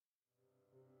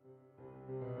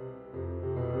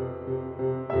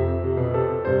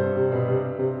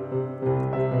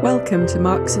Welcome to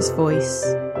Marxist Voice,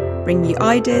 bringing you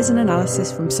ideas and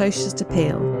analysis from Socialist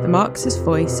Appeal, the Marxist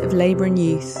voice of labour and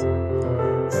youth.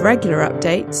 For regular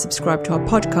updates, subscribe to our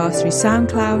podcast through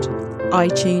SoundCloud,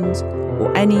 iTunes,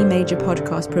 or any major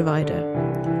podcast provider.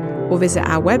 Or visit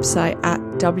our website at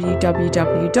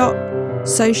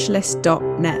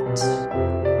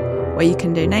www.socialist.net, where you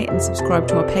can donate and subscribe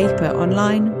to our paper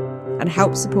online and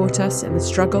help support us in the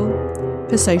struggle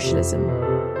for socialism.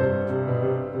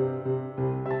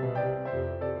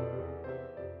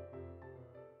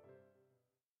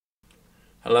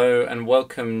 Hello and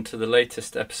welcome to the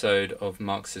latest episode of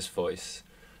Marxist Voice.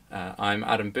 I'm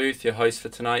Adam Booth, your host for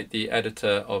tonight, the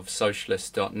editor of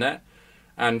Socialist.net.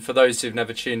 And for those who've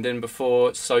never tuned in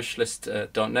before,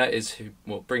 Socialist.net is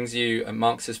what brings you a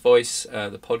Marxist Voice,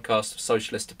 the podcast of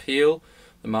Socialist Appeal,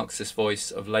 the Marxist voice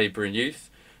of labour and youth.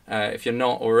 If you're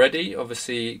not already,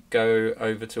 obviously go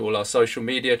over to all our social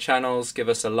media channels, give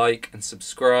us a like and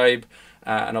subscribe.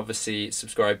 And obviously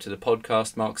subscribe to the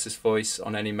podcast Marxist Voice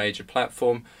on any major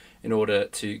platform in order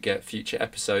to get future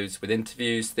episodes with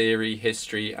interviews, theory,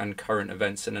 history and current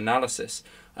events and analysis.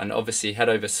 And obviously head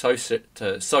over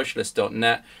to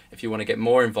socialist.net if you want to get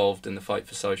more involved in the fight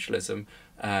for socialism.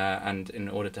 And in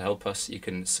order to help us, you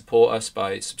can support us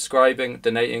by subscribing,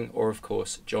 donating, or of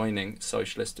course joining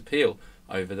Socialist Appeal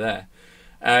over there.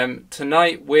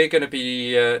 Tonight we're going to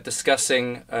be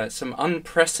discussing some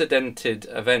unprecedented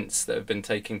events that have been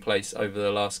taking place over the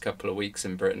last couple of weeks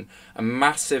in Britain. A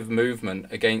massive movement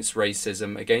against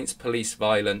racism, against police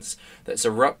violence that's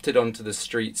erupted onto the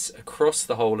streets across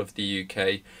the whole of the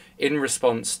UK in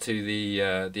response to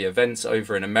the events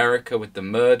over in America with the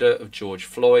murder of George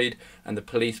Floyd and the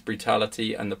police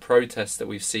brutality and the protests that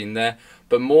we've seen there.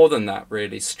 But more than that,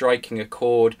 really, striking a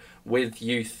chord with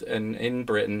youth in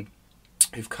Britain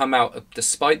who've come out,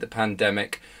 despite the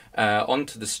pandemic,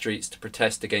 onto the streets to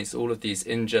protest against all of these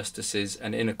injustices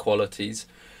and inequalities.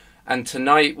 And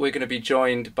tonight we're going to be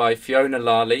joined by Fiona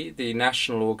Lally, the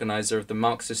national organiser of the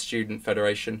Marxist Student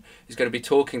Federation, who's going to be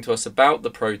talking to us about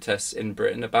the protests in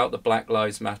Britain, about the Black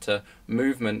Lives Matter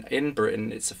movement in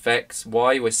Britain, its effects,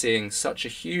 why we're seeing such a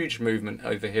huge movement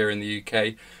over here in the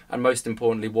UK, and most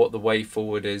importantly, what the way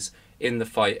forward is in the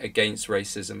fight against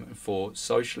racism and for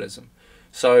socialism.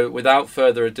 So without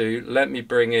further ado, let me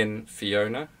bring in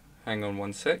Fiona. Hang on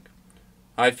one sec.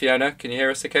 Hi Fiona, can you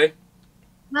hear us okay?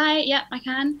 Hi, yeah, I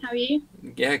can. How are you?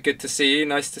 Yeah, good to see you.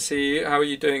 Nice to see you. How are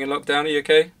you doing in lockdown? Are you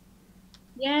okay?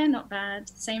 Yeah, not bad.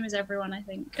 Same as everyone, I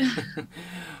think.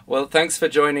 Well, thanks for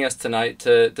joining us tonight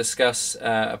to discuss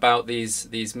about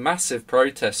these massive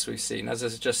protests we've seen. As I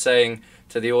was just saying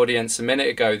to the audience a minute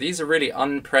ago, these are really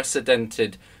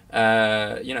unprecedented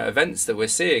events that we're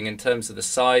seeing in terms of the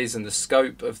size and the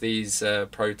scope of these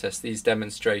protests, these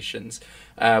demonstrations.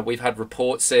 We've had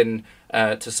reports in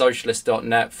to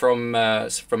Socialist.net from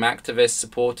activists,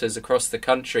 supporters across the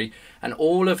country, and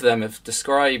all of them have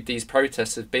described these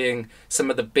protests as being some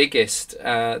of the biggest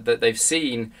that they've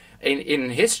seen in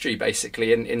history,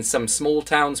 basically, in some small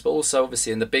towns, but also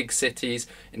obviously in the big cities,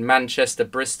 in Manchester,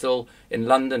 Bristol, in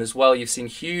London as well. You've seen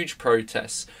huge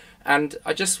protests. And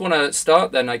I just want to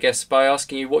start then, I guess, by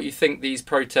asking you what you think these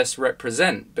protests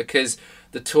represent, because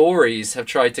the Tories have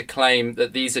tried to claim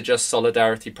that these are just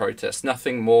solidarity protests,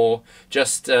 nothing more,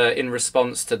 just in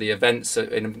response to the events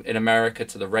in America,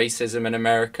 to the racism in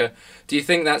America. Do you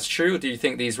think that's true, or do you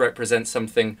think these represent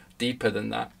something deeper than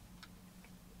that?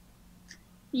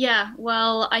 Yeah,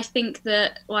 well, I think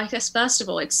that, I guess first of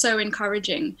all, it's so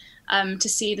encouraging to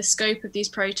see the scope of these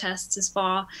protests as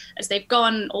far as they've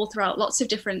gone all throughout lots of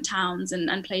different towns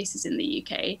and places in the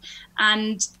UK.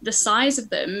 And the size of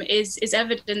them is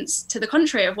evidence to the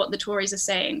contrary of what the Tories are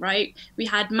saying, right? We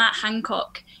had Matt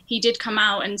Hancock. He did come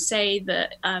out and say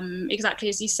that, exactly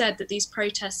as you said, that these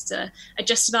protests are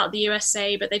just about the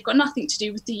USA, but they've got nothing to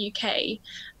do with the UK.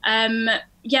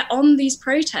 Yet on these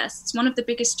protests, one of the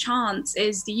biggest chants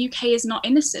is the UK is not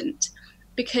innocent,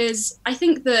 because I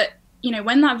think that,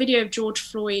 when that video of George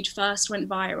Floyd first went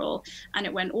viral and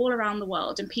it went all around the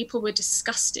world and people were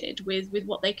disgusted with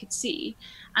what they could see,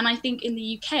 and I think in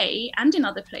the UK and in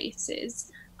other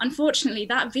places, unfortunately,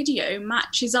 that video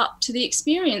matches up to the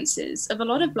experiences of a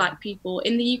lot of Black people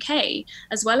in the UK,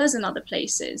 as well as in other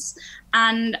places.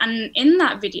 And in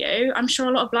that video, I'm sure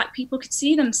a lot of Black people could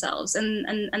see themselves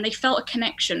and they felt a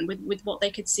connection with what they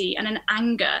could see, and an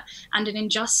anger and an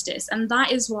injustice. And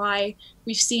that is why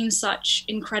we've seen such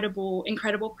incredible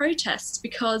protests,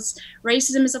 because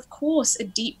racism is, of course, a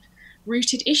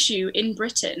deep-rooted issue in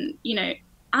Britain.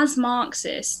 As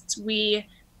Marxists, we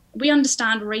we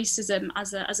understand racism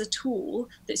as a tool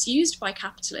that's used by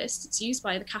capitalists, it's used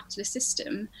by the capitalist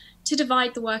system to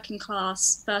divide the working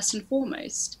class first and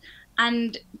foremost.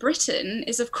 And Britain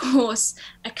is, of course,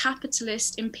 a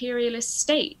capitalist imperialist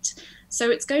state. So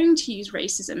it's going to use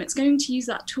racism, it's going to use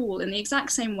that tool in the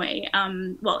exact same way,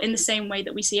 in the same way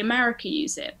that we see America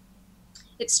use it.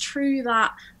 It's true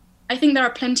that I think there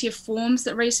are plenty of forms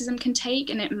that racism can take,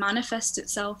 and it manifests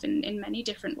itself in many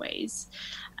different ways.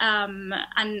 And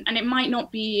it might not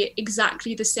be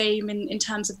exactly the same in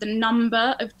terms of the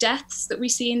number of deaths that we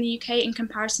see in the UK in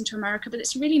comparison to America, but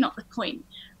it's really not the point,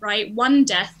 right? One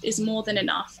death is more than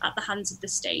enough at the hands of the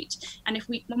state. And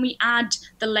when we add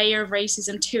the layer of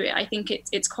racism to it, I think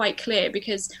it's quite clear,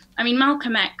 because, I mean,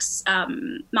 Malcolm X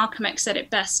said it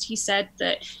best. He said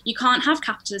that you can't have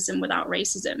capitalism without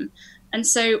racism. And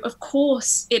so, of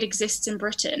course, it exists in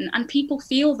Britain, and people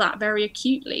feel that very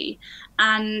acutely.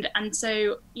 And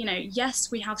so,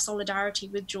 yes, we have solidarity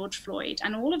with George Floyd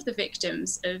and all of the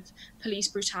victims of police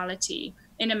brutality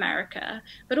in America,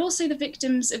 but also the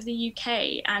victims of the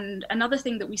UK. And another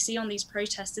thing that we see on these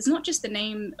protests is not just the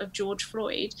name of George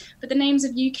Floyd, but the names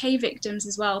of UK victims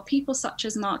as well, people such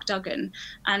as Mark Duggan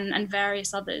and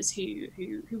various others who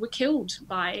were killed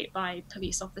by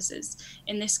police officers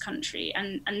in this country.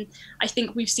 And I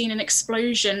think we've seen an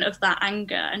explosion of that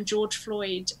anger, and George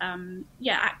Floyd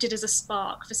acted as a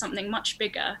spark for something much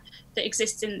bigger that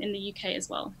exists in the UK as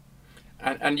well.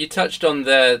 And you touched on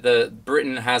the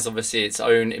Britain has obviously its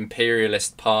own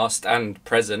imperialist past and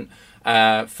present,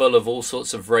 full of all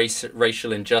sorts of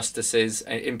racial injustices,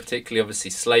 in particular obviously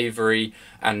slavery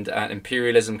and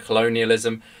imperialism,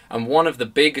 colonialism. And one of the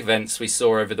big events we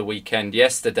saw over the weekend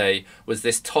yesterday was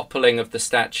this toppling of the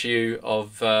statue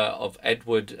of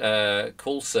Edward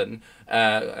Colston.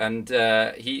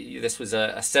 This was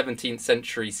a 17th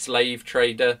century slave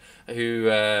trader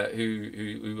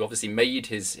who obviously made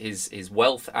his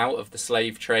wealth out of the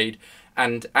slave trade.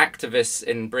 And activists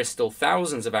in Bristol,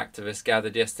 thousands of activists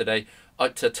gathered yesterday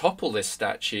to topple this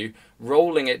statue,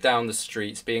 rolling it down the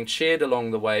streets, being cheered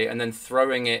along the way, and then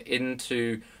throwing it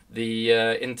into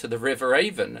the River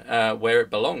Avon, where it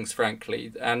belongs,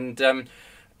 frankly. And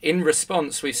in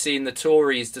response, we've seen the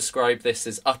Tories describe this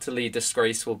as utterly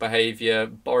disgraceful behaviour.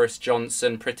 Boris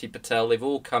Johnson, Priti Patel, they've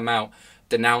all come out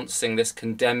denouncing this,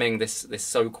 condemning this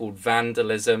so-called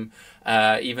vandalism.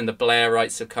 Even the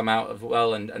Blairites have come out as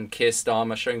well, and Keir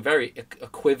Starmer showing very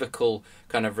equivocal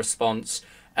kind of response.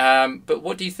 But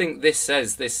what do you think this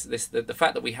says? The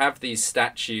fact that we have these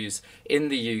statues in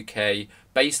the UK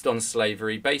based on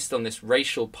slavery, based on this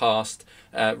racial past,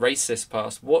 racist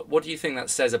past. What do you think that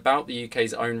says about the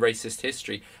UK's own racist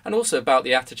history, and also about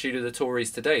the attitude of the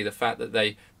Tories today? The fact that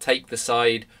they take the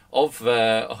side of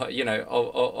the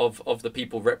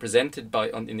people represented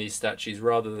in these statues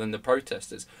rather than the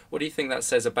protesters. What do you think that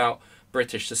says about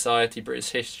British society,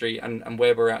 British history, and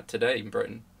where we're at today in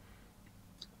Britain?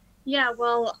 Yeah,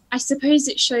 well, I suppose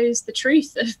it shows the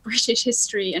truth of British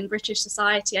history and British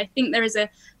society. I think there is a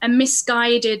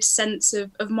misguided sense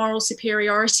of moral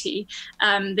superiority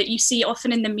that you see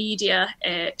often in the media,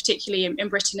 particularly in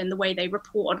Britain, in the way they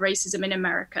report on racism in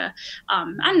America.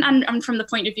 And from the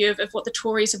point of view of what the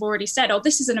Tories have already said,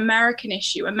 this is an American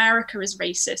issue. America is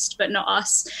racist, but not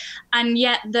us. And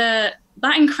yet that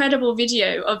incredible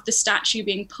video of the statue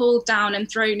being pulled down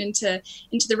and thrown into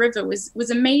the river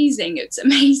was amazing. It's an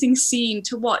amazing scene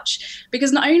to watch,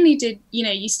 because not only did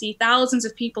you see thousands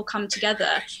of people come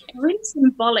together, a really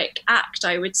symbolic act,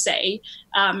 I would say,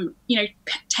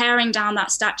 tearing down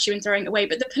that statue and throwing it away,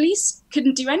 but the police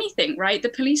couldn't do anything, right? The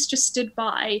police just stood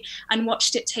by and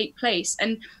watched it take place.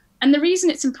 And the reason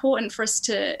it's important for us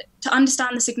to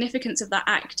understand the significance of that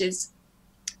act is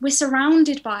we're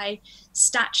surrounded by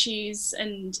statues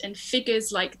and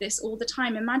figures like this all the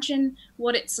time. Imagine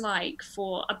what it's like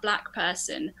for a Black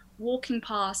person walking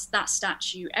past that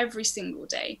statue every single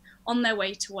day on their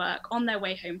way to work, on their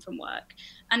way home from work.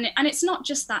 And it's not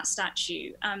just that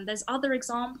statue. There's other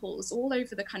examples all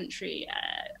over the country.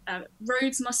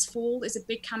 Rhodes Must Fall is a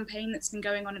big campaign that's been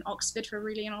going on in Oxford for a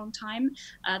really long time.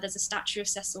 There's a statue of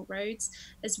Cecil Rhodes.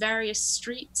 There's various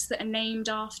streets that are named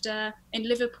after in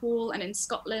Liverpool and in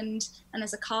Scotland, and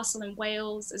there's a castle in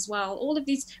Wales as well. All of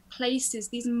these places,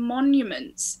 these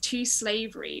monuments to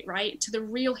slavery, right, to the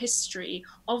real history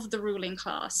of the ruling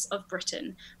class of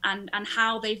Britain and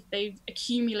how they've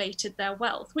accumulated their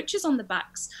wealth, which is on the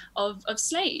backs of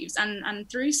slaves and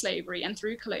through slavery and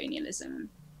through colonialism.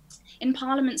 In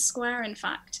Parliament Square, in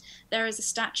fact, there is a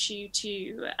statue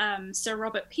to Sir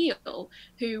Robert Peel,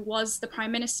 who was the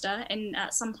Prime Minister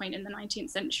at some point in the 19th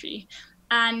century.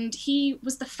 And he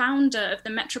was the founder of the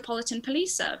Metropolitan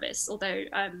Police Service, although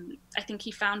I think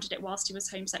he founded it whilst he was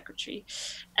Home Secretary.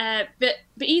 But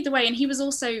either way, and he was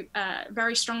also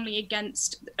very strongly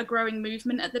against a growing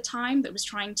movement at the time that was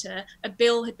a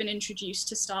bill had been introduced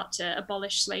to start to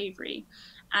abolish slavery.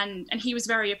 And he was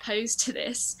very opposed to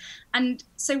this. And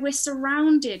so we're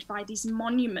surrounded by these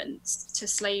monuments to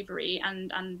slavery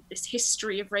and this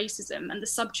history of racism and the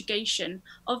subjugation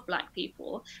of Black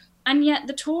people. And yet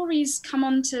the Tories come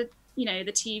onto, the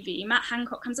TV. Matt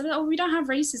Hancock comes up, oh, we don't have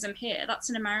racism here.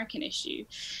 That's an American issue.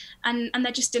 And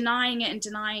they're just denying it and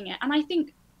denying it. And I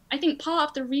think part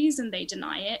of the reason they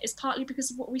deny it is partly because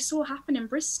of what we saw happen in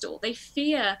Bristol. They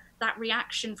fear that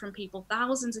reaction from people,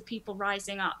 thousands of people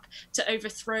rising up to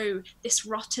overthrow this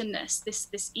rottenness,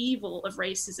 this evil of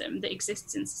racism that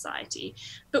exists in society.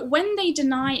 But when they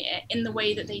deny it in the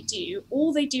way that they do,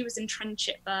 all they do is entrench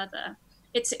it further.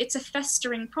 It's a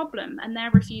festering problem, and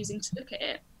they're refusing to look at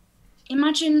it.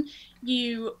 Imagine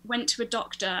you went to a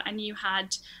doctor and you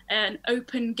had an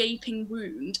open, gaping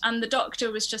wound, and the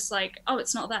doctor was just like, oh,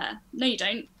 it's not there. No, you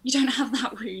don't. You don't have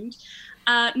that wound.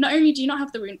 Not only do you not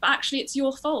have the wound, but actually it's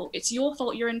your fault. It's your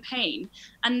fault you're in pain.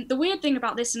 And the weird thing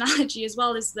about this analogy as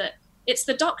well is that it's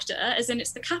the doctor, as in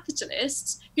it's the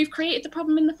capitalists, who've created the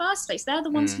problem in the first place. They're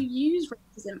the ones who use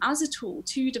racism as a tool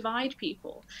to divide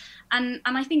people. And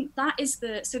I think that is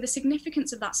the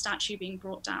significance of that statue being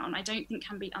brought down, I don't think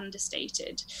can be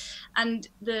understated. And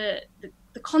the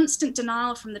constant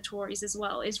denial from the Tories as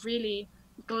well is really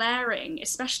glaring,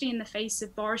 especially in the face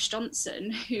of Boris Johnson,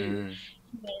 who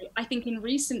I think in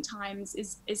recent times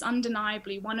is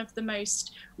undeniably one of the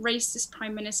most racist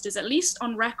prime ministers, at least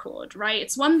on record, right?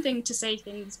 It's one thing to say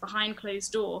things behind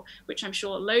closed door, which I'm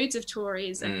sure loads of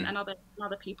Tories and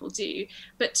other people do,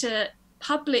 but to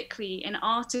publicly in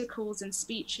articles and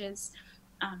speeches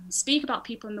speak about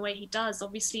people in the way he does.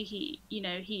 Obviously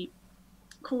he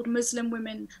called Muslim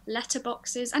women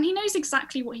letterboxes, and he knows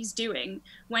exactly what he's doing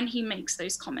when he makes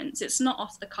those comments. It's not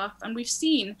off the cuff, and we've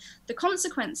seen the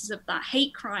consequences of that.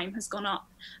 Hate crime has gone up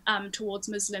towards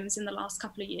Muslims in the last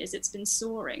couple of years. It's been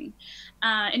soaring.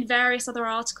 In various other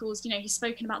articles, he's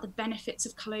spoken about the benefits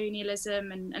of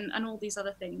colonialism and all these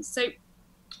other things. So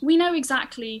we know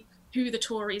exactly who the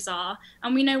Tories are,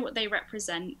 and we know what they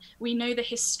represent. We know the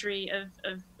history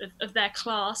of their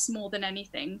class more than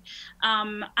anything,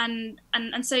 and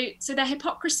so their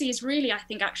hypocrisy is really, I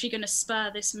think, actually going to spur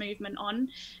this movement on.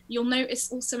 You'll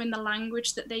notice also in the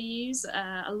language that they use,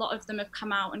 a lot of them have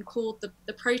come out and called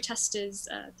the protesters,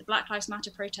 the Black Lives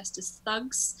Matter protesters,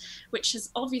 thugs, which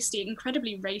has obviously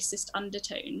incredibly racist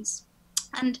undertones.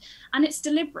 And it's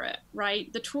deliberate,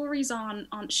 right? The Tories aren't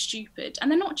stupid,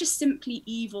 and they're not just simply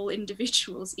evil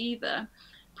individuals either.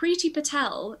 Priti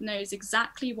Patel knows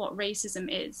exactly what racism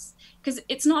is, because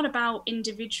it's not about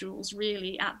individuals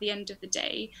really at the end of the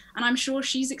day. And I'm sure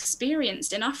she's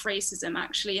experienced enough racism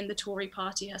actually in the Tory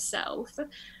party herself.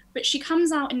 But she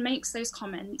comes out and makes those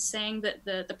comments saying that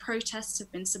the protests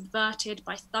have been subverted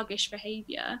by thuggish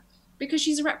behaviour, because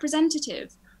she's a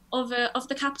representative of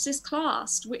the capitalist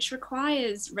class, which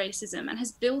requires racism and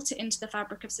has built it into the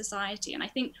fabric of society. And I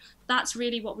think that's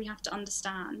really what we have to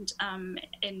understand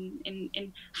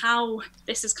in how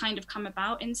this has kind of come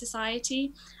about in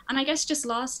society. And I guess just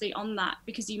lastly on that,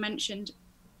 because you mentioned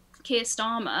Keir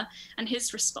Starmer and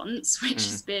his response, which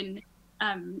has been,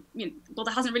 well,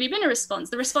 there hasn't really been a response.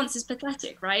 The response is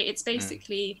pathetic, right? It's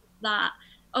basically that,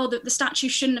 the statue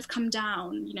shouldn't have come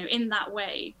down, in that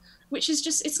way, which is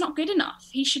just, it's not good enough.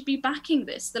 He should be backing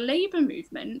this. The Labour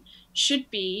movement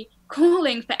should be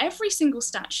calling for every single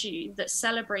statue that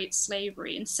celebrates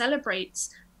slavery and celebrates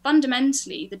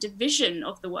fundamentally the division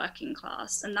of the working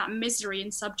class and that misery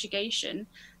and subjugation.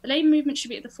 The Labour movement should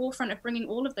be at the forefront of bringing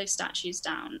all of those statues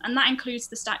down. And that includes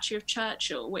the statue of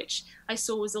Churchill, which I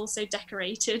saw was also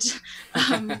decorated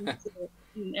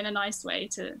in a nice way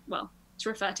to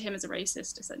refer to him as a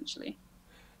racist, essentially.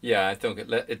 Yeah, I think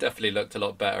it definitely looked a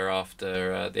lot better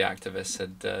after the activists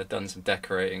had done some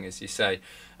decorating, as you say.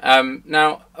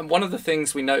 Now, one of the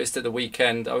things we noticed at the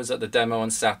weekend, I was at the demo on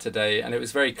Saturday, and it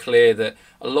was very clear that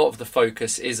a lot of the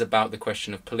focus is about the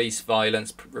question of police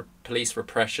violence, police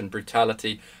repression,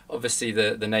 brutality. Obviously,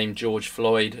 the name George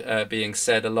Floyd being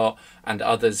said a lot, and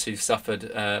others who've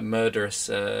suffered murder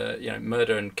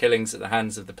and killings at the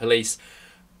hands of the police.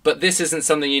 But this isn't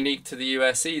something unique to the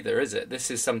US either, is it?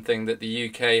 This is something that the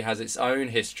UK has its own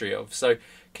history of. So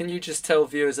can you just tell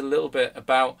viewers a little bit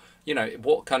about,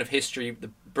 what kind of history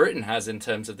Britain has in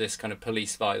terms of this kind of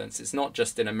police violence? It's not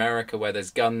just in America where there's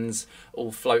guns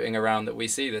all floating around that we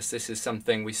see this. This is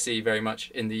something we see very much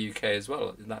in the UK as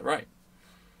well. Is that right?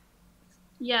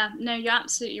 Yeah, no, you're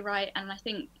absolutely right. And I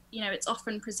think it's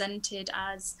often presented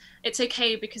as it's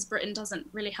okay because Britain doesn't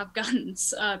really have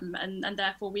guns, and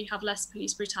therefore we have less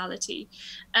police brutality.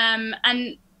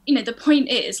 And the point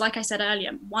is, like I said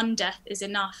earlier, one death is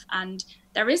enough, and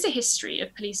there is a history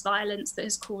of police violence that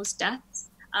has caused deaths,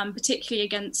 particularly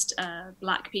against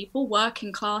Black people,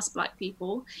 working class Black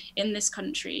people in this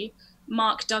country.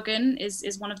 Mark Duggan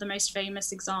is one of the most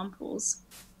famous examples.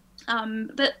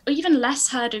 But even less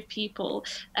heard of people,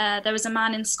 there was a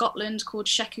man in Scotland called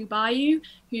Sheku Bayu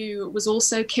who was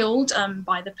also killed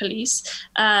by the police.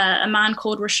 A man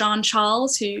called Rashan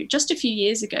Charles, who just a few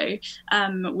years ago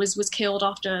was killed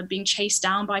after being chased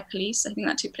down by police. I think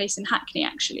that took place in Hackney,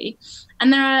 actually.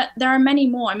 And there are many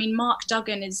more. I mean, Mark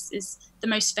Duggan is the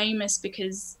most famous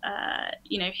because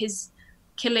his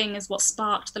killing is what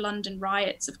sparked the London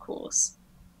riots, of course.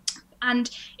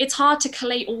 And it's hard to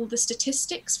collate all the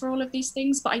statistics for all of these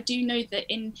things, but I do know that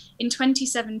in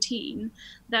 2017,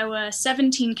 there were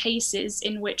 17 cases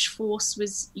in which force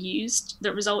was used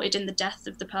that resulted in the death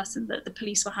of the person that the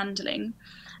police were handling.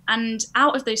 And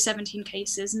out of those 17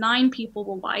 cases, 9 people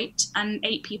were white and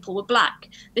 8 people were Black.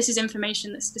 This is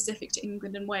information that's specific to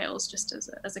England and Wales, just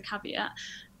as a caveat.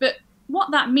 But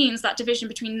what that means, that division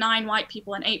between 9 white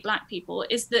people and 8 Black people,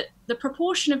 is that the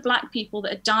proportion of Black people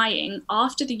that are dying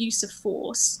after the use of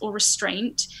force or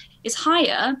restraint is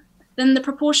higher than the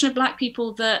proportion of Black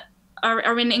people that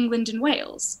are in England and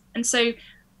Wales. And so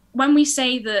when we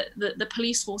say that the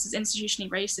police force is institutionally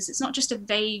racist, it's not just a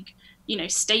vague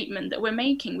statement that we're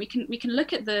making. We can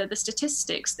look at the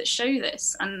statistics that show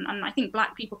this, and I think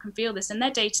Black people can feel this in their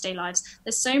day-to-day lives.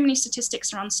 There's so many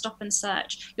statistics around stop and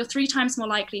search. You're 3 times more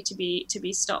likely to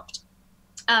be stopped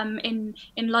in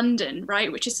London, right,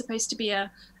 which is supposed to be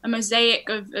a mosaic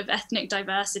of ethnic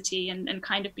diversity and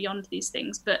kind of beyond these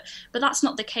things, but that's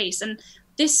not the case. And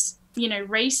this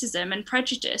racism and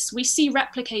prejudice we see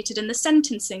replicated in the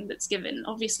sentencing that's given.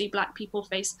 Obviously, Black people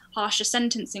face harsher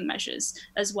sentencing measures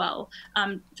as well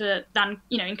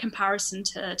in comparison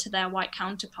to their white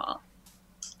counterpart.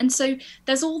 And so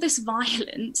there's all this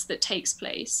violence that takes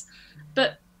place.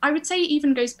 But I would say it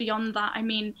even goes beyond that. I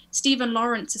mean, Stephen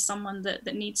Lawrence is someone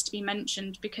that needs to be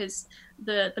mentioned, because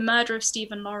the murder of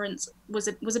Stephen Lawrence was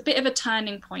a bit of a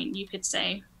turning point, you could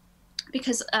say,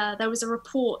 because there was a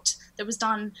report that was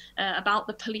done about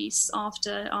the police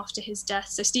after his death.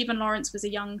 So Stephen Lawrence was a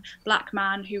young Black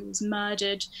man who was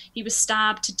murdered. He was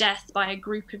stabbed to death by a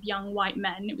group of young white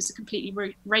men. It was a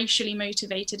completely racially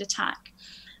motivated attack.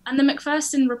 And the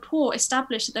Macpherson report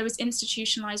established that there was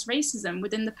institutionalized racism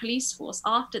within the police force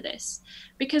after this,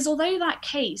 because although that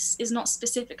case is not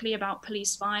specifically about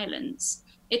police violence,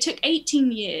 it took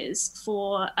 18 years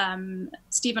for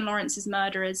Stephen Lawrence's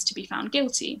murderers to be found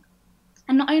guilty.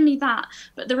 And not only that,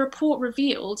 but the report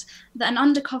revealed that an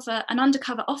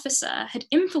undercover officer had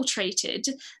infiltrated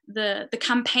the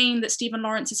campaign that Stephen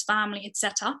Lawrence's family had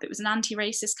set up. It was an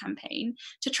anti-racist campaign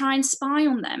to try and spy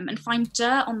on them and find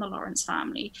dirt on the Lawrence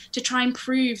family, to try and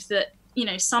prove that,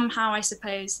 somehow, I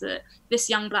suppose, that this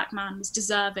young Black man was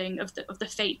deserving of the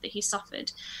fate that he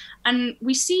suffered. And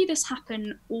we see this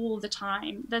happen all the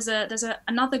time. There's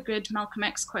another good Malcolm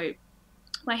X quote,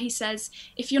 where he says,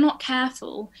 "If you're not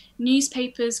careful,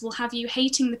 newspapers will have you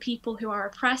hating the people who are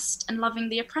oppressed and loving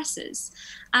the oppressors."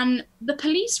 And the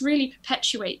police really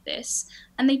perpetuate this,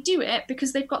 and they do it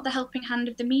because they've got the helping hand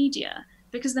of the media,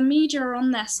 because the media are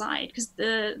on their side, because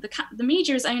the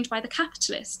media is owned by the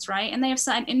capitalists, right? And they have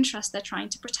certain interests they're trying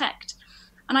to protect.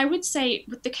 And I would say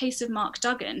with the case of Mark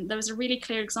Duggan, there was a really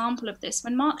clear example of this.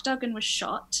 When Mark Duggan was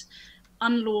shot,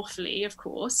 unlawfully, of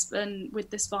course, and with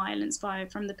this violence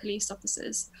from the police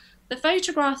officers, the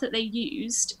photograph that they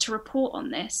used to report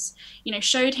on this,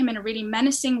 showed him in a really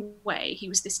menacing way. He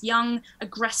was this young,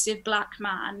 aggressive Black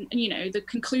man, and the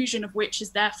conclusion of which is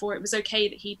therefore it was okay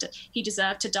that he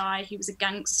deserved to die. He was a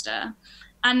gangster.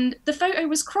 And the photo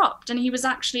was cropped, and it's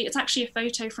actually a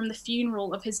photo from the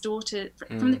funeral of his daughter,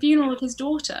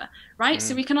 right?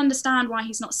 So we can understand why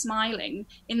he's not smiling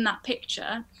in that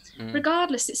picture.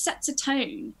 Regardless, it sets a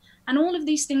tone. And all of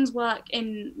these things work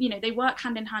they work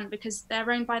hand in hand because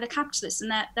they're owned by the capitalists,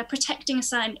 and they're protecting a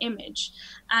certain image.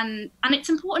 And it's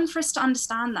important for us to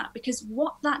understand that, because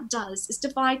what that does is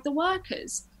divide the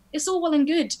workers. It's all well and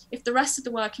good if the rest of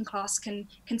the working class can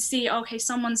see, okay,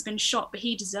 someone's been shot, but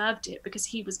he deserved it because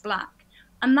he was Black.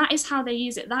 And that is how they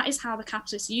use it. That is how the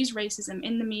capitalists use racism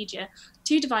in the media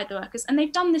to divide the workers. And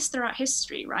they've done this throughout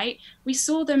history, right? We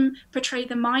saw them portray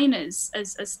the miners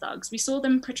as thugs. We saw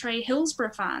them portray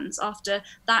Hillsborough fans after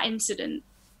that incident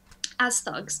as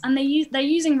thugs. And they're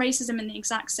using racism in the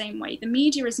exact same way. The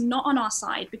media is not on our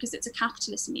side because it's a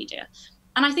capitalist media.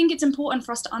 And I think it's important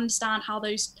for us to understand how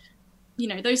those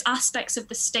those aspects of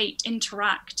the state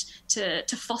interact to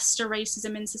foster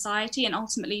racism in society and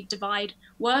ultimately divide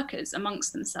workers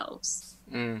amongst themselves.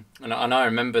 And I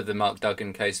remember the Mark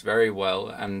Duggan case very well,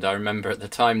 and I remember at the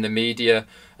time the media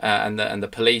and the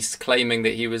police claiming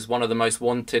that he was one of the most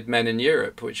wanted men in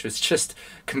Europe, which was just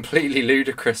completely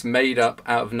ludicrous, made up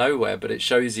out of nowhere. But it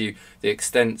shows you the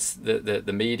extents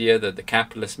the media, the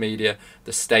capitalist media,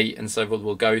 the state and so forth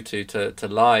will go to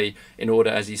lie in order,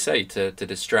 as you say, to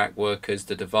distract workers,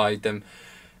 to divide them.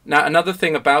 Now, another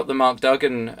thing about the Mark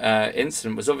Duggan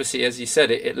incident was obviously, as you said,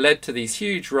 it led to these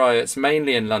huge riots,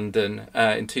 mainly in London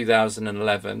in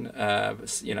 2011,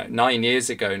 9 years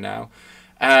ago now.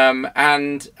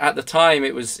 And at the time,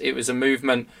 it was a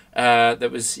movement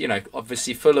that was,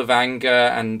 obviously full of anger,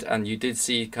 and you did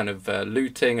see kind of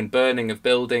looting and burning of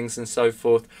buildings and so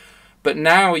forth. But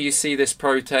now you see this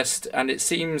protest, and it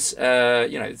seems,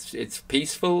 it's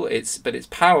peaceful. But it's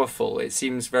powerful. It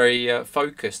seems very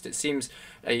focused. It seems,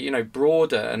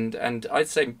 broader, and I'd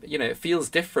say, it feels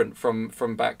different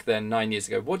from back then 9 years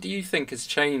ago. What do you think has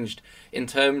changed in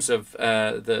terms of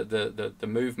the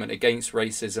movement against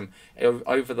racism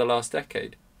over the last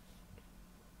decade?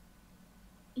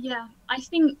 Yeah, I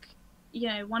think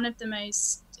one of the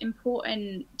most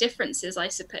important differences, I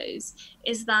suppose,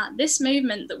 is that this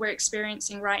movement that we're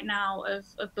experiencing right now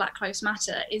of Black Lives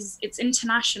Matter it's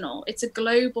international. It's a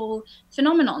global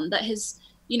phenomenon that has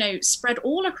spread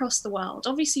all across the world.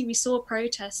 Obviously, we saw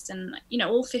protests in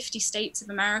all 50 states of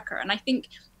America, and I think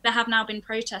there have now been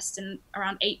protests in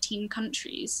around 18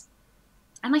 countries.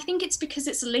 And I think it's because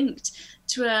it's linked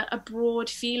to a broad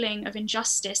feeling of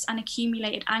injustice and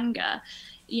accumulated anger.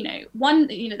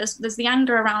 There's the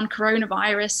anger around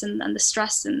coronavirus and the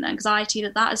stress and anxiety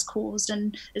that has caused,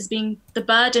 and as being the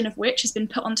burden of which has been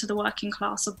put onto the working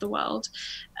class of the world.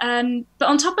 But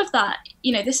on top of that,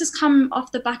 this has come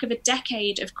off the back of a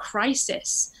decade of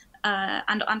crisis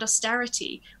and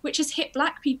austerity, which has hit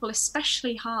Black people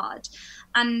especially hard.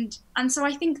 And so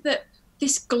I think that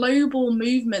this global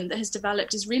movement that has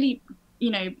developed is really,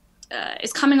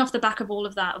 is coming off the back of all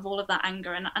of that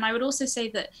anger. And I would also say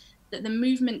that the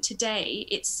movement today,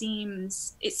 it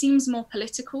seems more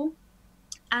political,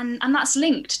 and that's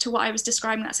linked to what I was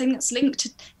describing. That's linked to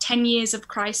 10 years of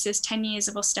crisis, 10 years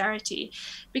of austerity,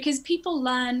 because people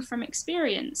learn from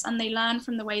experience and they learn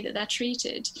from the way that they're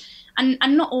treated, and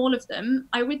not all of them,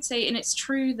 I would say. And it's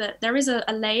true that there is a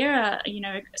layer,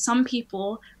 some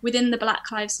people within the Black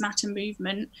Lives Matter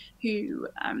movement who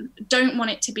don't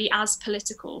want it to be as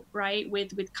political, right,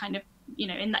 with kind of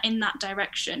in that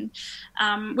direction,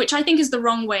 which I think is the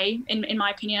wrong way, in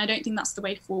my opinion. I don't think that's the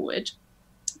way forward.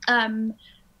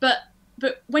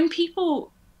 But when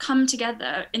people come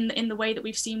together in the way that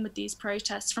we've seen with these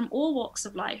protests from all walks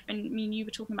of life, and I mean, you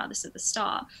were talking about this at the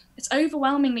start, it's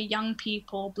overwhelmingly young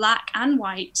people, Black and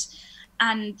white,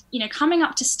 and coming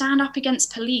up to stand up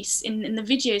against police in the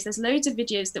videos. There's loads of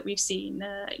videos that we've seen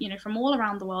from all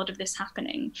around the world of this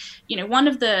happening. One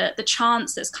of the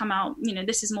chants that's come out,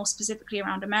 this is more specifically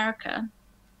around America,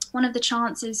 one of the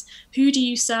chants is, "Who do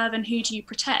you serve and who do you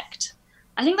protect?"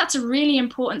 I think that's a really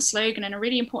important slogan and a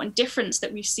really important difference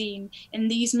that we've seen in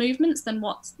these movements than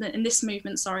what's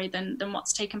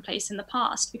taken place in the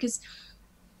past, because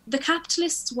the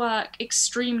capitalists work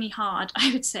extremely hard,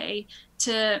 I would say,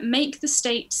 to make the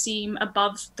state seem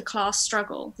above the class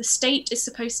struggle. The state is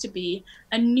supposed to be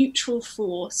a neutral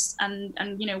force, and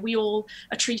we all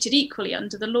are treated equally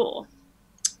under the law.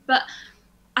 But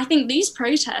I think these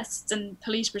protests and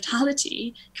police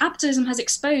brutality, capitalism has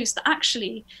exposed that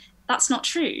actually that's not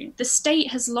true. The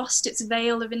state has lost its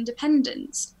veil of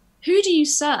independence. Who do you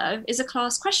serve is a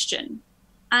class question.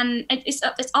 And it's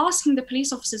asking the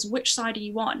police officers, which side are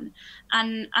you on?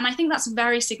 And I think that's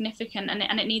very significant,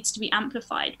 and it needs to be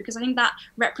amplified, because I think that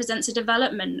represents a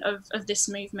development of this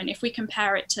movement if we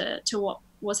compare it to what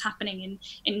was happening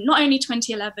in not only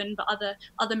 2011, but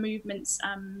other movements,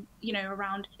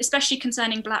 around, especially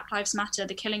concerning Black Lives Matter,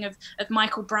 the killing of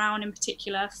Michael Brown in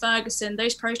particular, Ferguson,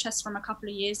 those protests from a couple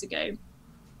of years ago.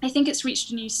 I think it's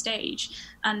reached a new stage,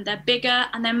 and they're bigger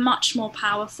and they're much more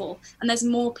powerful, and there's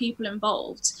more people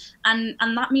involved, and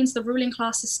that means the ruling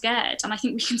class is scared, and I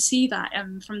think we can see that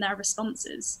from their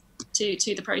responses to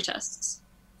the protests.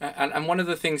 And one of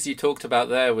the things you talked about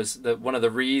there was that one of the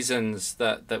reasons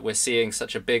that we're seeing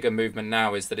such a bigger movement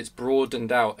now is that it's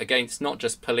broadened out against not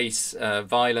just police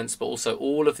violence, but also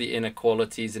all of the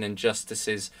inequalities and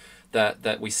injustices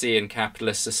that we see in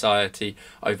capitalist society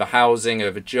over housing,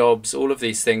 over jobs, all of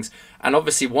these things. And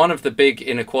obviously one of the big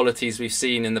inequalities we've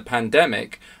seen in the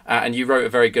pandemic, and you wrote a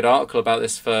very good article about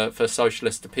this for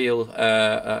Socialist Appeal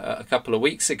a couple of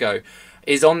weeks ago,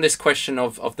 is on this question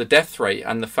of the death rate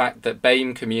and the fact that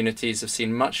BAME communities have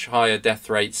seen much higher death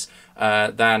rates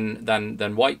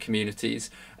than white communities.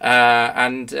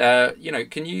 Can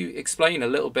you explain a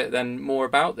little bit then more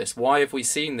about this? Why have we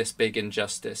seen this big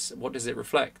injustice? What does it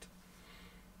reflect?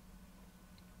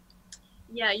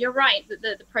 Yeah, you're right that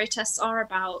the protests are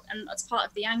about, and that's part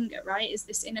of the anger, right, is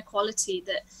this inequality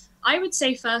that I would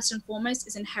say first and foremost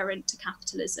is inherent to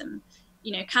capitalism.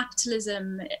 You know,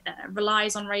 capitalism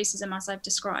relies on racism, as I've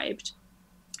described.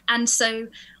 And so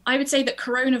I would say that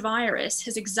coronavirus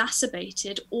has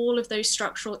exacerbated all of those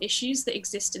structural issues that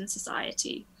exist in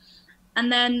society.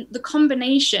 And then the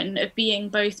combination of being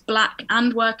both Black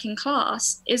and working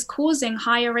class is causing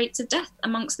higher rates of death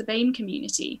amongst the BAME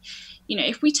community. You know,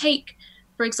 if we take,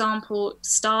 for example,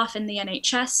 staff in the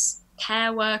NHS,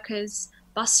 care workers,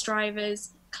 bus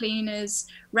drivers, cleaners,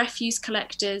 refuse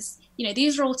collectors, you know,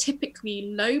 these are all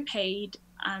typically low paid,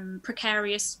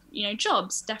 precarious, you know,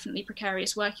 jobs, definitely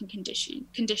precarious working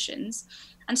conditions.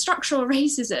 And structural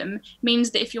racism means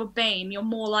that if you're BAME, you're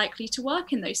more likely to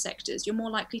work in those sectors, you're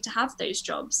more likely to have those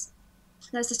jobs.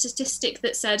 There's a statistic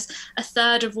that says a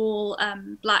third of all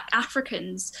Black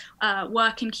Africans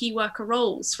work in key worker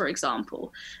roles, for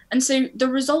example. And so the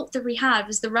result that we have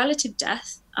is the relative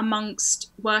death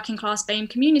amongst working class BAME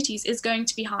communities is going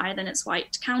to be higher than its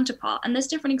white counterpart. And there's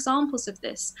different examples of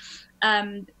this.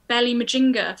 Belly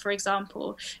Majinga, for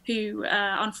example, who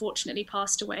unfortunately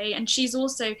passed away. And she's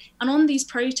also, and on these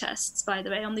protests, by the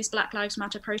way, on these Black Lives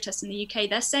Matter protests in the UK,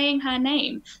 they're saying her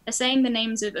name. They're saying the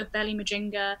names of Belly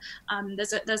Majinga.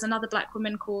 There's another Black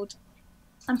woman called,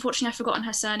 unfortunately, I've forgotten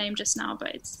her surname just now,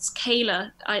 but it's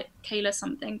Kayla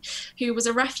something, who was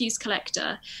a refuse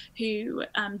collector who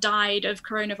died of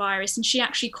coronavirus. And she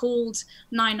actually called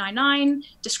 999,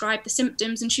 described the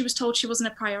symptoms, and she was told she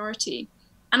wasn't a priority.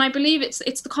 And I believe it's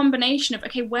the combination of,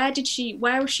 okay, where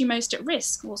was she most at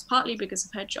risk? Well, it's partly because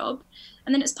of her job.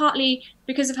 And then it's partly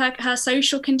because of her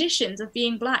social conditions of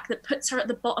being Black that puts her at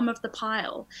the bottom of the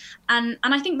pile. And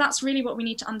I think that's really what we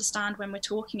need to understand when we're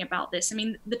talking about this. I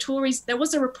mean, the Tories, there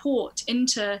was a report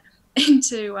into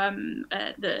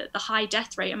the high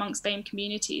death rate amongst BAME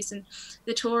communities, and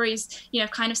the Tories, you know,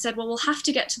 kind of said, well, we'll have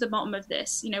to get to the bottom of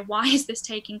this. You know, why is this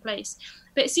taking place?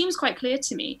 But it seems quite clear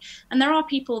to me. And there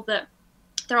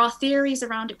are theories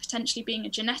around it potentially being a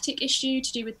genetic issue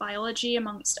to do with biology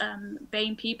amongst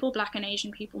BAME people, Black and Asian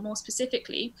people more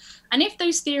specifically. And if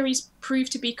those theories prove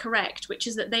to be correct, which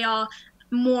is that they are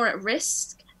more at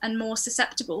risk and more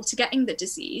susceptible to getting the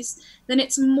disease, then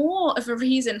it's more of a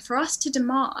reason for us to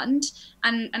demand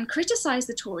and criticize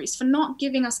the Tories for not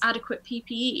giving us adequate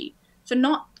PPE, for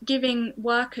not giving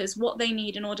workers what they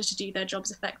need in order to do their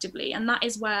jobs effectively. And that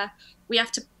is where we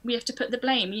have to put the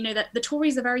blame. You know, that the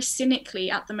Tories are very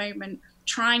cynically at the moment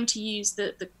trying to use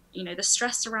the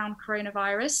stress around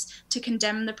coronavirus to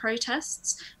condemn the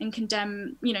protests and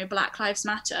condemn, you know, Black Lives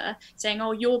Matter, saying,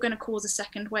 oh, you're going to cause a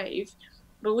second wave.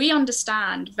 But we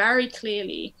understand very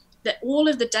clearly that all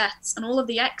of the deaths and all of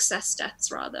the excess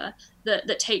deaths, rather,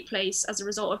 that take place as a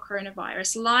result of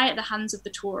coronavirus lie at the hands of the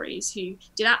Tories, who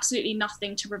did absolutely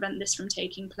nothing to prevent this from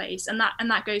taking place. And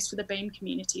that goes for the BAME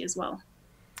community as well.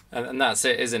 And that's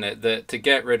it, isn't it? That to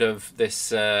get rid of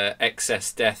this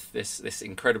excess death, this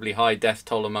incredibly high death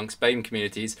toll amongst BAME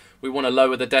communities, we want to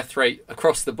lower the death rate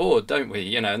across the board, don't we?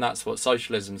 You know, and that's what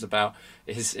socialism's about,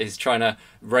 is trying to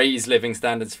raise living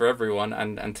standards for everyone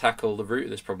and tackle the root of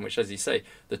this problem, which, as you say,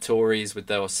 the Tories with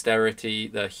their austerity,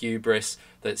 their hubris,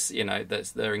 that's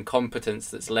their incompetence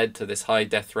that's led to this high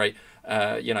death rate,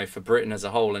 for Britain as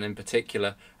a whole, and in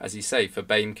particular, as you say, for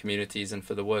BAME communities and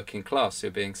for the working class who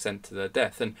are being sent to their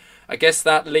death. And I guess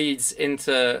that leads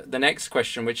into the next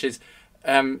question, which is,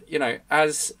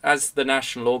 as the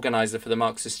national organizer for the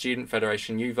Marxist Student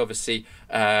Federation, you've obviously,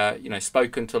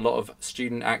 spoken to a lot of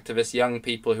student activists, young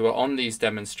people who are on these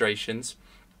demonstrations.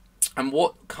 And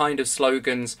what kind of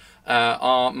slogans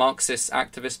are Marxist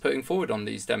activists putting forward on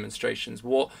these demonstrations?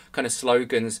 What kind of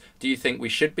slogans do you think we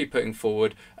should be putting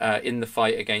forward in the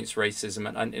fight against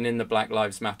racism and in the Black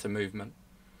Lives Matter movement?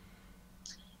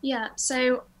 Yeah,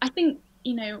 so I think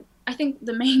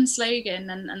the main slogan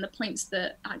and the points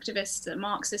that activists, that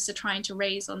Marxists are trying to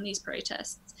raise on these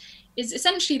protests is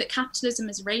essentially that capitalism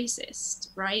is racist,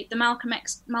 right? Malcolm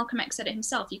X said it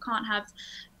himself. You can't have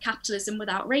capitalism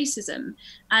without racism,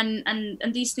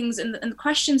 and these things and the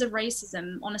questions of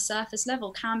racism on a surface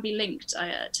level can be linked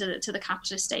to the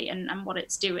capitalist state and what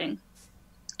it's doing.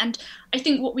 And I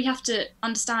think what we have to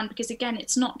understand, because again,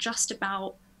 it's not just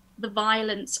about the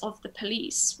violence of the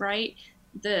police, right?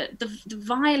 The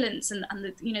violence and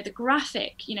the, you know, the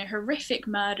graphic, you know, horrific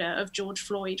murder of George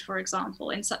Floyd, for example,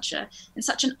 in such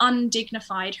an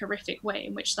undignified, horrific way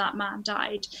in which that man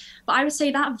died. But I would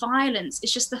say that violence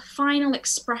is just the final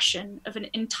expression of an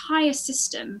entire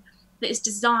system that is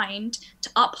designed to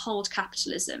uphold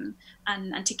capitalism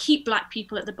and to keep Black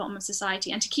people at the bottom of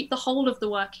society and to keep the whole of the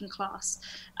working class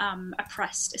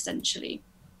oppressed, essentially.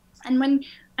 And when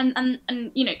and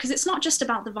you know, because it's not just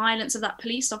about the violence of that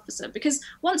police officer, because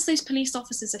once those police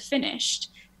officers are finished,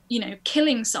 you know,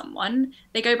 killing someone,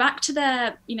 they go back to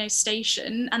their, you know,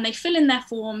 station and they fill in their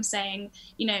form saying,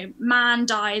 you know, man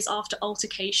dies after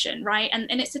altercation, right? And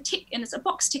it's a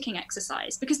box ticking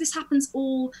exercise, because this happens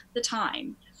all the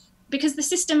time, because the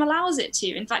system allows it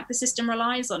to. In fact, the system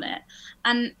relies on it,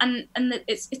 and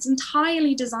it's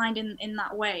entirely designed in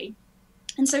that way.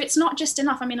 And so it's not just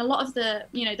enough. I mean, a lot of the,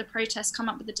 you know, the protests come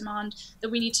up with the demand that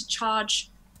we need to charge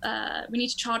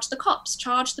the cops,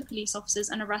 charge the police officers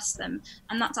and arrest them.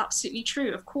 And that's absolutely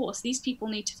true. Of course, these people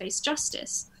need to face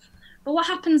justice. But what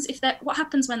happens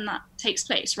when that takes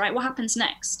place, right? What happens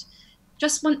next?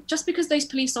 Just because those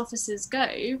police officers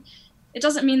go, it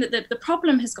doesn't mean that the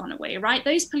problem has gone away, right?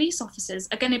 Those police officers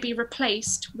are going to be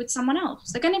replaced with someone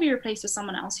else. They're going to be replaced with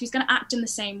someone else who's going to act in the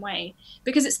same way,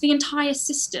 because it's the entire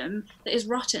system that is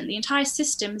rotten. The entire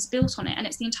system is built on it, and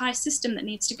it's the entire system that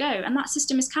needs to go. And that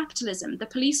system is capitalism, the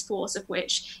police force of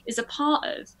which is a part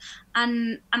of.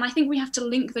 And I think we have to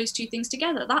link those two things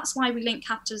together. That's why we link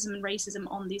capitalism and racism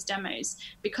on these demos,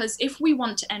 because if we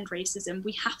want to end racism,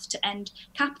 we have to end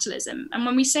capitalism. And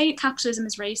when we say capitalism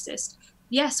is racist,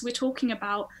 yes, we're talking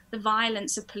about the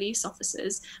violence of police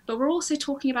officers, but we're also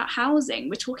talking about housing,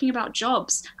 we're talking about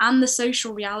jobs and the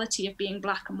social reality of being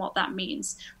Black and what that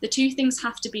means. The two things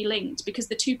have to be linked, because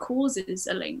the two causes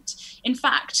are linked. In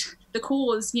fact, the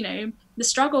cause, you know, the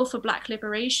struggle for Black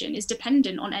liberation is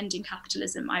dependent on ending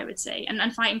capitalism, I would say,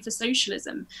 and fighting for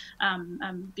socialism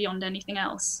beyond anything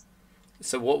else.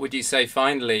 So what would you say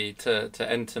finally to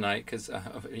end tonight? Because,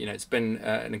 you know, it's been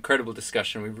an incredible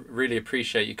discussion. We really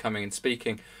appreciate you coming and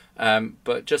speaking.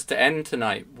 But just to end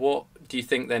tonight, what do you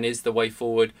think then is the way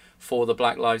forward for the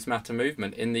Black Lives Matter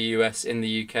movement in the US, in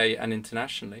the UK and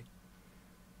internationally?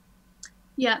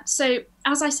 Yeah, so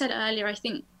as I said earlier, I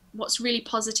think what's really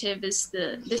positive is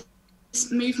this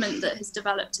movement that has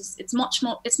developed it's much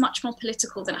more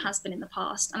political than it has been in the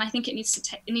past, and I think it needs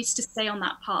to stay on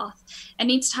that path. It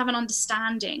needs to have an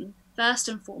understanding, first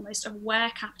and foremost, of where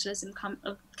where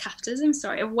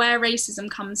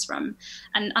racism comes from,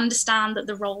 and understand that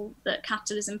the role that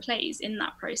capitalism plays in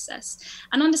that process,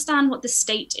 and understand what the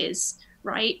state is,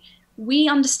 right? We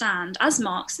understand as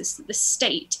Marxists that the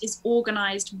state is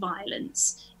organized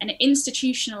violence, and it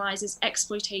institutionalizes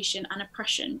exploitation and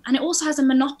oppression, and it also has a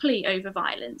monopoly over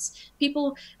violence.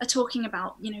 People are talking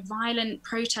about, you know, violent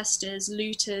protesters,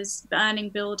 looters, burning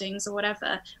buildings or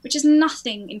whatever, which is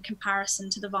nothing in comparison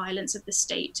to the violence of the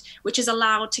state, which is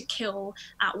allowed to kill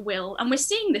at will. And we're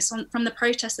seeing this from the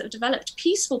protests that have developed,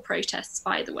 peaceful protests,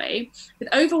 by the way, with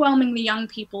overwhelmingly young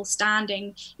people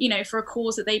standing, you know, for a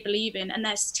cause that they believe in, and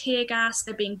there's tear gas,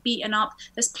 they're being beaten up.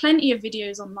 There's plenty of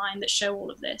videos online that show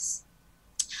all of this.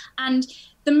 And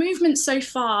the movement so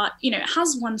far, you know,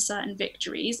 has won certain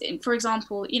victories. For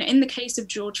example, you know, in the case of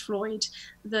George Floyd,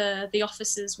 the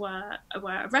officers were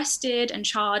arrested and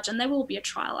charged, and there will be a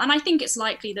trial. And I think it's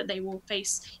likely that they will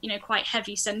face, you know, quite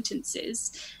heavy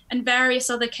sentences. And various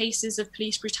other cases of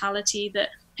police brutality that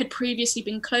had previously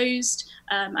been closed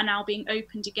are now being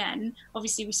opened again.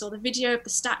 Obviously, we saw the video of the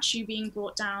statue being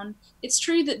brought down. It's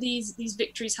true that these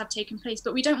victories have taken place,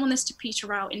 but we don't want this to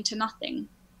peter out into nothing.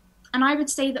 And I would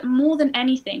say that more than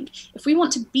anything, if we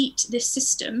want to beat this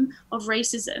system of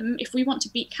racism, if we want to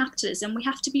beat capitalism, we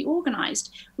have to be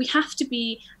organized. We have to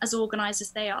be as organized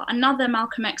as they are. Another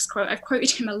Malcolm X quote, I've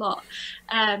quoted him a lot.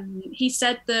 He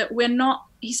says that we're not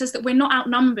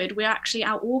outnumbered, we're actually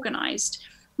out-organized,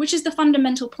 which is the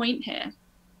fundamental point here.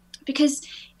 Because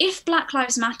if Black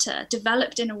Lives Matter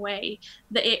developed in a way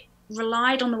that it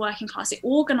relied on the working class, it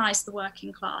organized the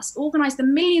working class, organized the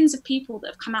millions of people that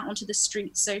have come out onto the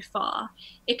streets so far,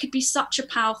 it could be such a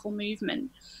powerful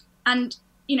movement. And,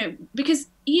 you know, because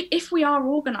if we are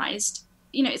organized,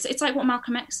 you know, it's like what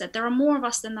Malcolm X said, there are more of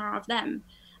us than there are of them.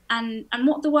 And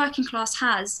what the working class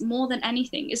has more than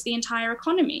anything is the entire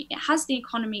economy. It has the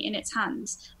economy in its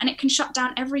hands, and it can shut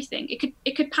down everything.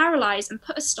 It could paralyze and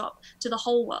put a stop to the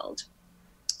whole world.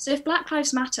 So if Black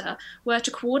Lives Matter were to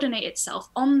coordinate itself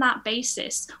on that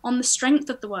basis, on the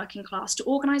strength of the working class, to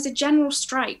organise a general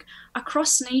strike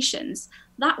across nations,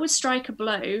 that would strike a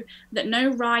blow that no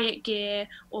riot gear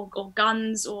or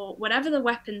guns or whatever the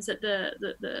weapons that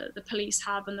the police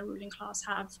have and the ruling class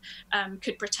have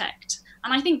could protect.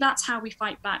 And I think that's how we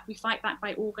fight back. We fight back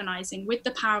by organising with the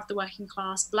power of the working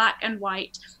class, black and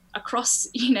white, across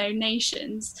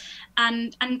nations,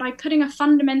 and by putting a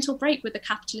fundamental break with the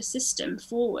capitalist system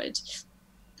forward.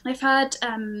 I've heard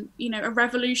a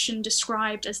revolution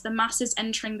described as the masses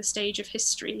entering the stage of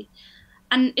history.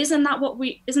 And isn't that what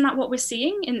we're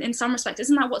seeing in some respects?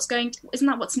 Isn't that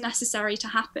what's necessary to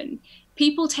happen?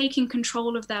 People taking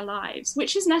control of their lives,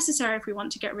 which is necessary if we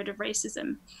want to get rid of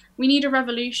racism. We need a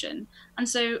revolution. And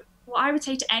so what I would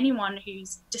say to anyone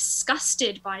who's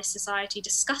disgusted by society,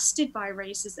 disgusted by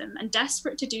racism, and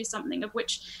desperate to do something, of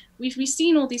which we've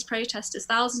seen all these protesters,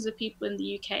 thousands of people in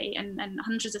the UK and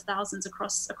hundreds of thousands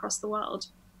across the world,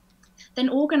 then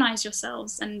organise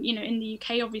yourselves. And in the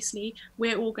UK, obviously,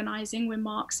 we're organising, we're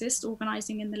Marxist,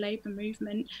 organising in the labour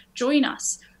movement. Join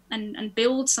us and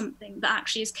build something that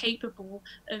actually is capable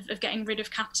of getting rid of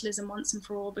capitalism once and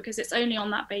for all, because it's only on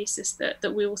that basis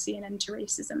that we will see an end to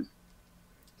racism.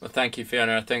 Well, thank you,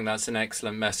 Fiona. I think that's an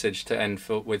excellent message to end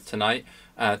with tonight.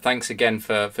 Thanks again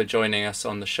for joining us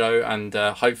on the show, and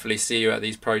hopefully see you at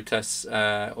these protests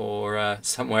or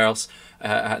somewhere else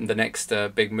and the next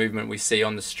big movement we see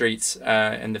on the streets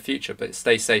in the future. But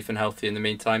stay safe and healthy in the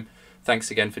meantime.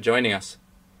 Thanks again for joining us.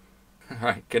 All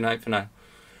right, good night for now.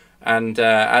 And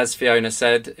as Fiona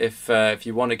said, if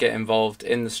you want to get involved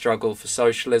in the struggle for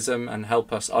socialism and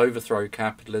help us overthrow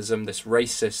capitalism, this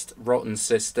racist, rotten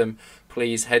system,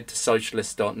 please head to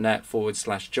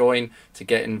socialist.net/join to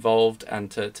get involved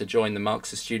and to join the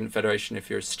Marxist Student Federation if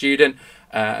you're a student,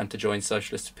 and to join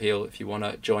Socialist Appeal if you want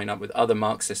to join up with other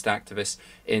Marxist activists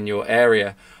in your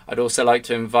area. I'd also like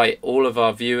to invite all of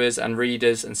our viewers and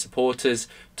readers and supporters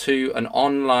to an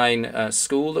online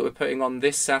school that we're putting on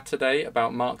this Saturday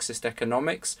about Marxist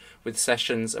economics, with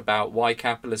sessions about why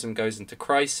capitalism goes into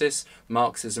crisis,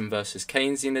 Marxism versus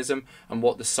Keynesianism, and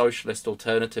what the socialist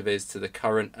alternative is to the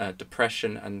current depression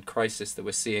and crisis that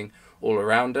we're seeing all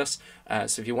around us.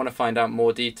 So if you want to find out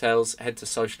more details, head to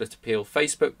Socialist Appeal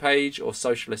Facebook page or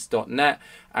socialist.net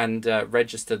and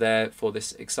register there for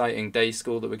this exciting day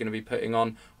school that we're going to be putting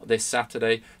on this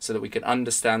Saturday, so that we can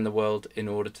understand the world in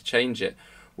order to change it.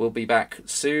 We'll be back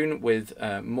soon with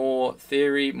more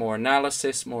theory, more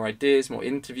analysis, more ideas, more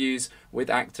interviews with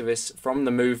activists from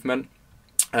the movement.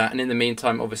 And in the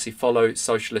meantime, obviously follow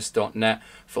socialist.net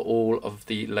for all of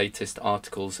the latest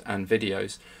articles and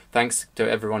videos. Thanks to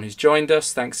everyone who's joined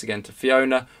us. Thanks again to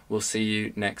Fiona. We'll see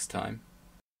you next time.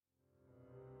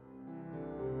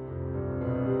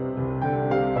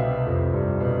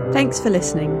 Thanks for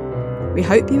listening. We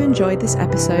hope you enjoyed this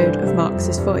episode of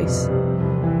Marxist Voice.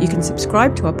 You can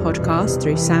subscribe to our podcast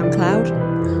through SoundCloud,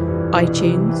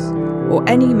 iTunes, or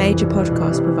any major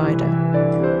podcast provider,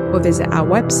 or visit our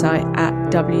website at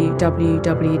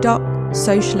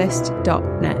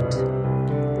www.socialist.net.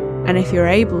 And if you're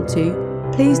able to,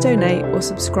 please donate or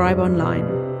subscribe online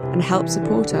and help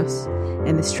support us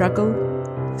in the struggle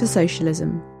for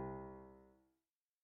socialism.